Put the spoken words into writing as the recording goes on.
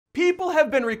People have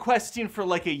been requesting for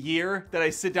like a year that I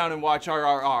sit down and watch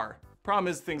RRR. Problem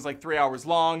is, things like 3 hours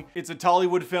long. It's a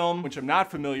Tollywood film, which I'm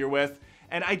not familiar with,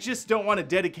 and I just don't want to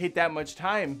dedicate that much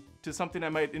time to something I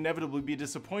might inevitably be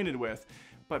disappointed with.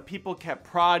 But people kept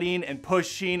prodding and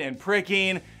pushing and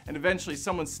pricking, and eventually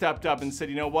someone stepped up and said,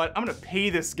 you know what, I'm gonna pay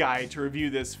this guy to review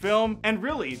this film. And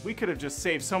really, we could have just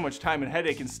saved so much time and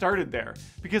headache and started there,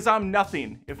 because I'm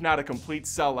nothing if not a complete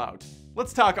sellout.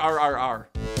 Let's talk RRR.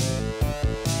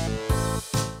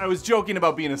 I was joking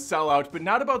about being a sellout, but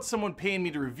not about someone paying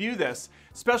me to review this.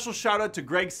 Special shout out to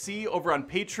Greg C over on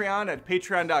Patreon at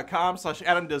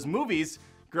patreon.com/AdamDoesMovies.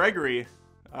 Gregory,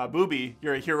 Booby,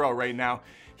 you're a hero right now.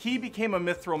 He became a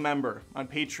Mithril member on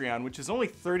Patreon, which is only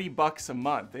 $30 a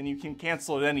month, and you can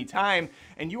cancel at any time,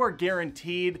 and you are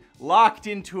guaranteed locked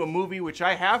into a movie which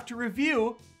I have to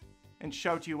review and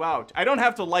shout you out. I don't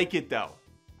have to like it though.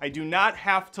 I do not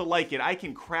have to like it. I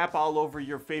can crap all over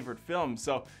your favorite film,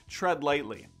 so tread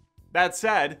lightly. That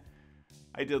said,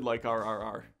 I did like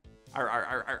RRR.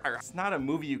 RRR. It's not a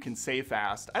movie you can say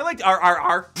fast. I liked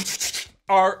RRR.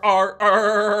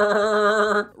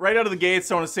 RRR. Right out of the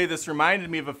gates, I want to say this reminded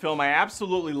me of a film I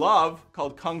absolutely love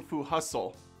called Kung Fu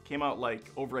Hustle. Came out like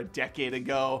over a decade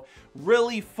ago.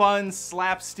 Really fun,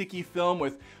 slapsticky film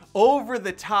with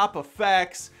over-the-top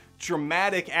effects,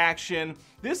 dramatic action.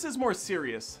 This is more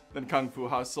serious than Kung Fu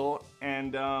Hustle,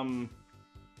 and I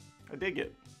dig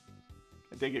it.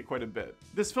 I dig it quite a bit.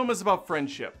 This film is about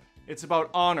friendship. It's about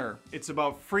honor. It's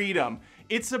about freedom.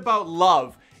 It's about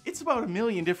love. It's about a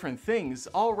million different things,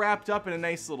 all wrapped up in a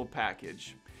nice little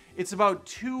package. It's about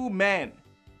two men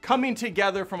coming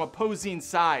together from opposing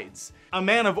sides. A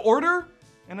man of order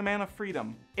and a man of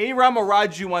freedom. A.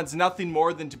 Ramaraju wants nothing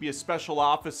more than to be a special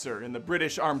officer in the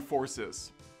British Armed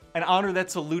Forces. An honor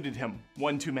that's eluded him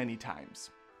one too many times.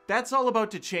 That's all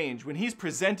about to change when he's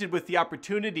presented with the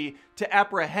opportunity to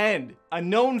apprehend a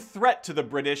known threat to the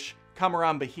British,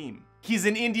 Kamran Bahim. He's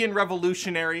an Indian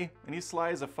revolutionary, and he's sly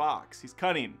as a fox. He's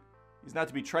cunning. He's not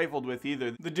to be trifled with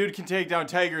either. The dude can take down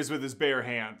tigers with his bare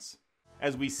hands,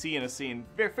 as we see in a scene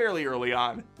fairly early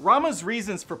on. Rama's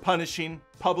reasons for punishing,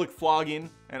 public flogging,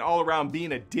 and all around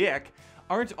being a dick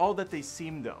aren't all that they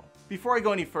seem though. Before I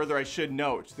go any further, I should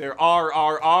note, there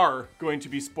are going to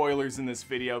be spoilers in this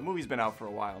video. The movie's been out for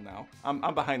a while now.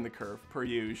 I'm behind the curve, per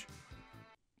usual.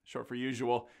 Short for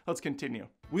usual. Let's continue.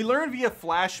 We learn via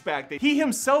flashback that he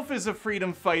himself is a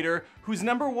freedom fighter whose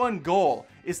 #1 goal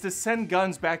is to send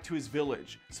guns back to his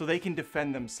village so they can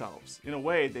defend themselves in a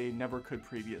way they never could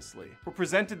previously. We're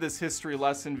presented this history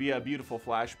lesson via a beautiful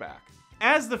flashback.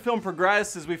 As the film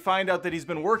progresses, we find out that he's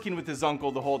been working with his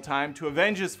uncle the whole time to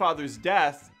avenge his father's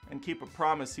death and keep a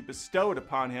promise he bestowed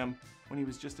upon him when he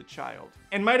was just a child.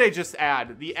 And might I just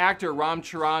add, the actor Ram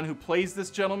Charan who plays this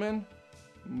gentleman,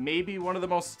 maybe one of the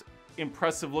most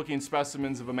impressive looking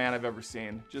specimens of a man I've ever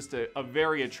seen. Just a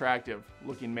very attractive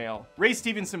looking male. Ray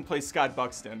Stevenson plays Scott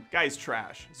Buxton. Guy's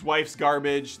trash. His wife's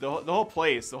garbage. The whole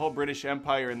place, the whole British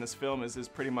Empire in this film is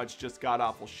pretty much just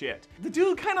god-awful shit. The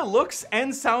dude kind of looks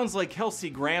and sounds like Kelsey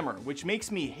Grammer, which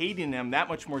makes me hating him that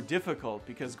much more difficult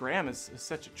because Graham is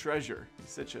such a treasure.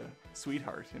 He's such a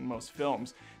sweetheart in most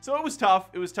films. So it was tough.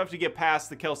 It was tough to get past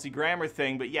the Kelsey Grammer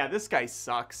thing, but yeah, this guy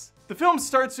sucks. The film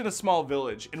starts in a small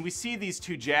village, and we see these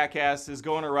two jackasses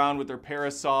going around with their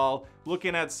parasol,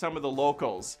 looking at some of the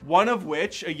locals. One of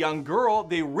which, a young girl,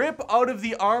 they rip out of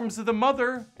the arms of the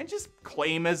mother and just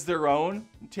claim as their own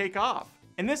and take off.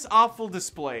 And this awful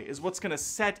display is what's gonna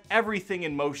set everything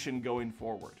in motion going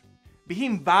forward.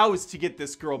 Bahim vows to get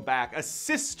this girl back, a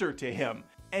sister to him,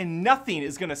 and nothing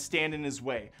is gonna stand in his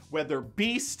way, whether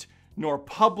beast, nor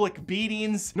public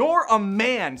beatings, nor a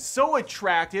man so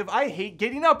attractive I hate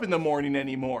getting up in the morning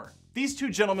anymore. These two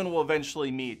gentlemen will eventually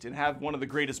meet and have one of the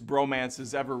greatest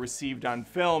bromances ever received on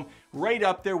film, right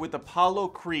up there with Apollo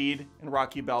Creed and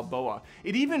Rocky Balboa.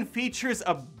 It even features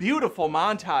a beautiful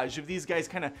montage of these guys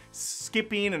kind of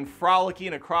skipping and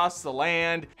frolicking across the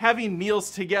land, having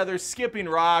meals together, skipping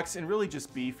rocks, and really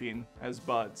just beefing as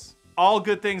buds. All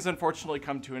good things unfortunately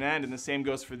come to an end, and the same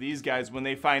goes for these guys when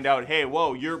they find out, hey,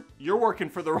 whoa, you're working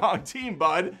for the wrong team,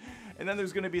 bud. And then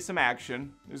there's gonna be some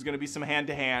action. There's gonna be some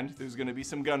hand-to-hand. There's gonna be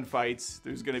some gunfights.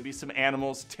 There's gonna be some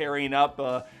animals tearing up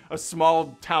a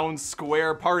small town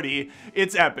square party.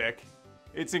 It's epic.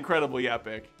 It's incredibly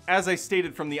epic. As I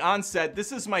stated from the onset,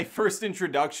 this is my first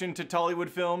introduction to Tollywood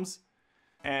films.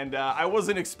 And I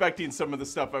wasn't expecting some of the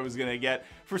stuff I was gonna get.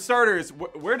 For starters,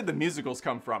 where did the musicals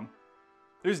come from?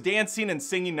 There's dancing and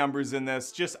singing numbers in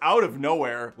this just out of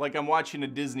nowhere, like I'm watching a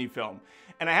Disney film.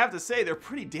 And I have to say, they're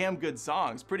pretty damn good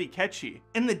songs, pretty catchy.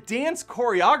 And the dance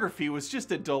choreography was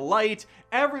just a delight.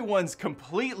 Everyone's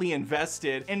completely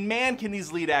invested, and man, can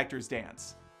these lead actors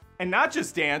dance. And not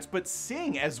just dance, but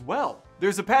sing as well.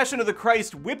 There's a Passion of the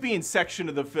Christ whipping section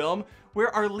of the film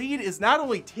where our lead is not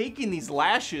only taking these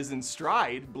lashes in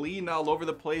stride, bleeding all over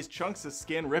the place, chunks of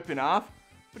skin ripping off,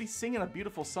 but he's singing a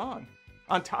beautiful song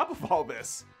on top of all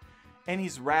this. And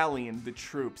he's rallying the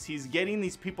troops. He's getting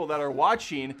these people that are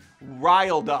watching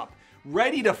riled up,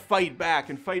 ready to fight back,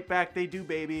 and fight back they do,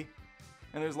 baby.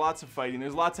 And there's lots of fighting,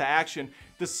 there's lots of action.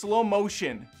 The slow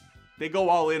motion, they go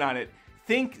all in on it.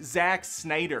 Think Zack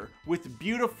Snyder with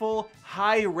beautiful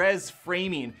high-res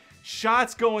framing.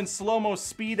 Shots going slow-mo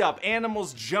speed up,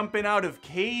 animals jumping out of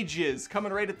cages,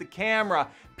 coming right at the camera,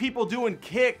 people doing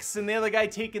kicks, and the other guy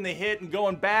taking the hit and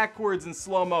going backwards in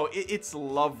slow-mo. It's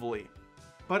lovely.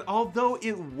 But although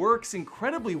it works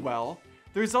incredibly well,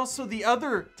 there's also the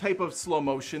other type of slow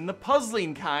motion, the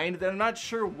puzzling kind, that I'm not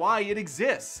sure why it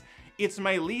exists. It's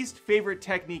my least favorite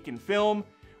technique in film.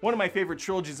 One of my favorite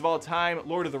trilogies of all time,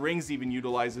 Lord of the Rings, even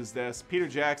utilizes this. Peter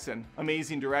Jackson,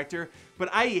 amazing director. But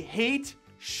I hate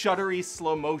shuddery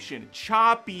slow motion,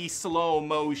 choppy slow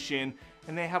motion,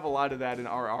 and they have a lot of that in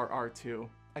RRR too.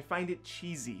 I find it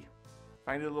cheesy,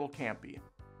 I find it a little campy.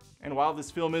 And while this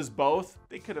film is both,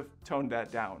 they could have toned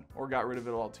that down or got rid of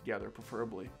it altogether,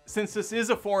 preferably. Since this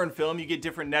is a foreign film, you get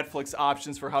different Netflix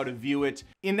options for how to view it.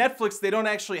 In Netflix, they don't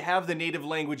actually have the native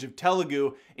language of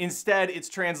Telugu. Instead, it's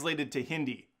translated to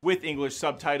Hindi with English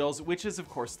subtitles, which is of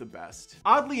course the best.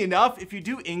 Oddly enough, if you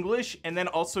do English and then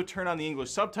also turn on the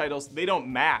English subtitles, they don't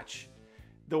match.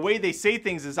 The way they say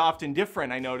things is often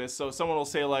different, I notice. So someone will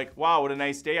say like, wow, what a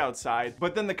nice day outside.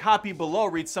 But then the copy below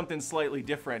reads something slightly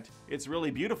different. It's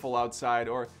really beautiful outside,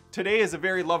 or today is a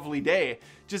very lovely day.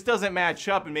 Just doesn't match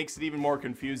up and makes it even more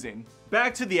confusing.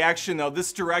 Back to the action though,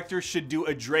 this director should do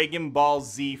a Dragon Ball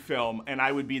Z film and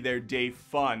I would be their day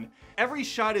fun. Every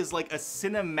shot is like a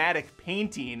cinematic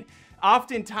painting.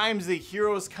 Oftentimes the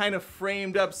hero's kind of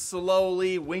framed up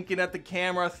slowly, winking at the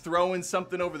camera, throwing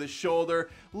something over the shoulder.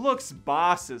 Looks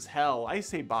boss as hell. I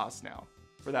say boss now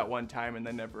for that one time and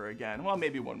then never again. Well,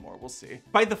 maybe one more, we'll see.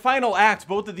 By the final act,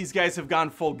 both of these guys have gone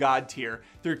full god tier.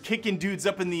 They're kicking dudes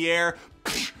up in the air,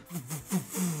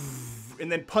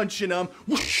 and then punching them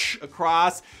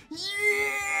across.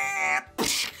 Yeah!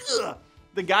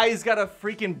 The guy's got a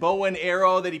freaking bow and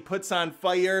arrow that he puts on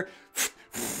fire.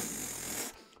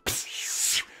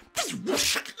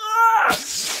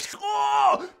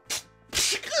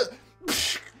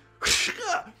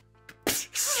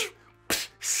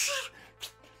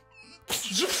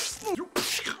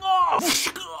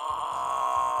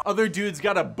 Other dude's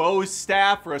got a bow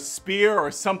staff or a spear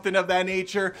or something of that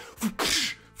nature.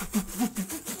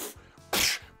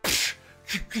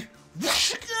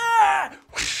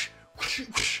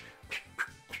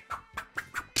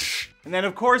 And then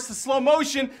of course the slow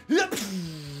motion.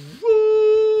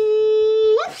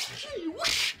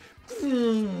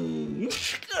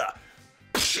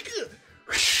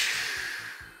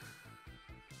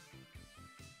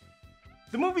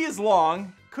 The movie is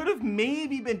long, could have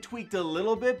maybe been tweaked a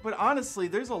little bit, but honestly,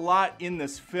 there's a lot in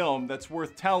this film that's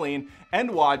worth telling and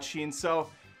watching, so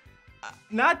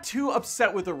not too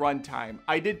upset with the runtime.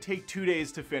 I did take 2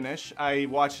 days to finish. I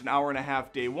watched an hour and a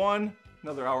half day one,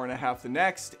 another hour and a half the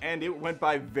next, and it went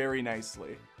by very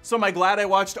nicely. So am I glad I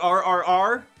watched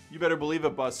RRR? You better believe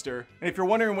it, Buster. And if you're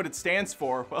wondering what it stands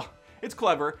for, well, it's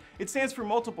clever. It stands for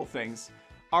multiple things.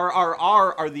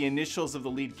 RRR are the initials of the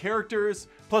lead characters,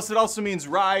 plus it also means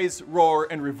rise, roar,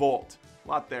 and revolt. A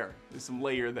lot there. There's some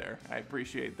layer there. I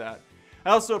appreciate that. I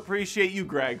also appreciate you,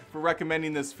 Greg, for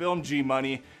recommending this film,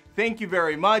 G-Money. Thank you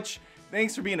very much.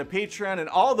 Thanks for being a Patreon and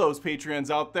all those Patreons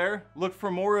out there. Look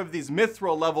for more of these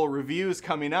Mithril level reviews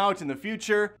coming out in the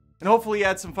future, and hopefully you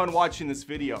had some fun watching this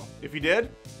video. If you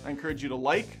did, I encourage you to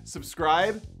like,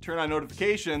 subscribe, turn on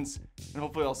notifications, and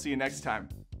hopefully I'll see you next time.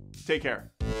 Take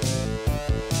care.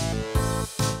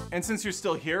 And since you're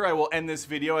still here, I will end this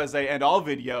video as I end all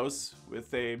videos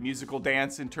with a musical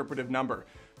dance interpretive number.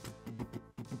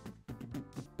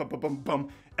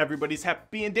 Everybody's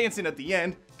happy and dancing at the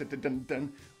end.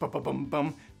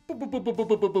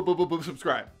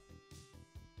 Subscribe.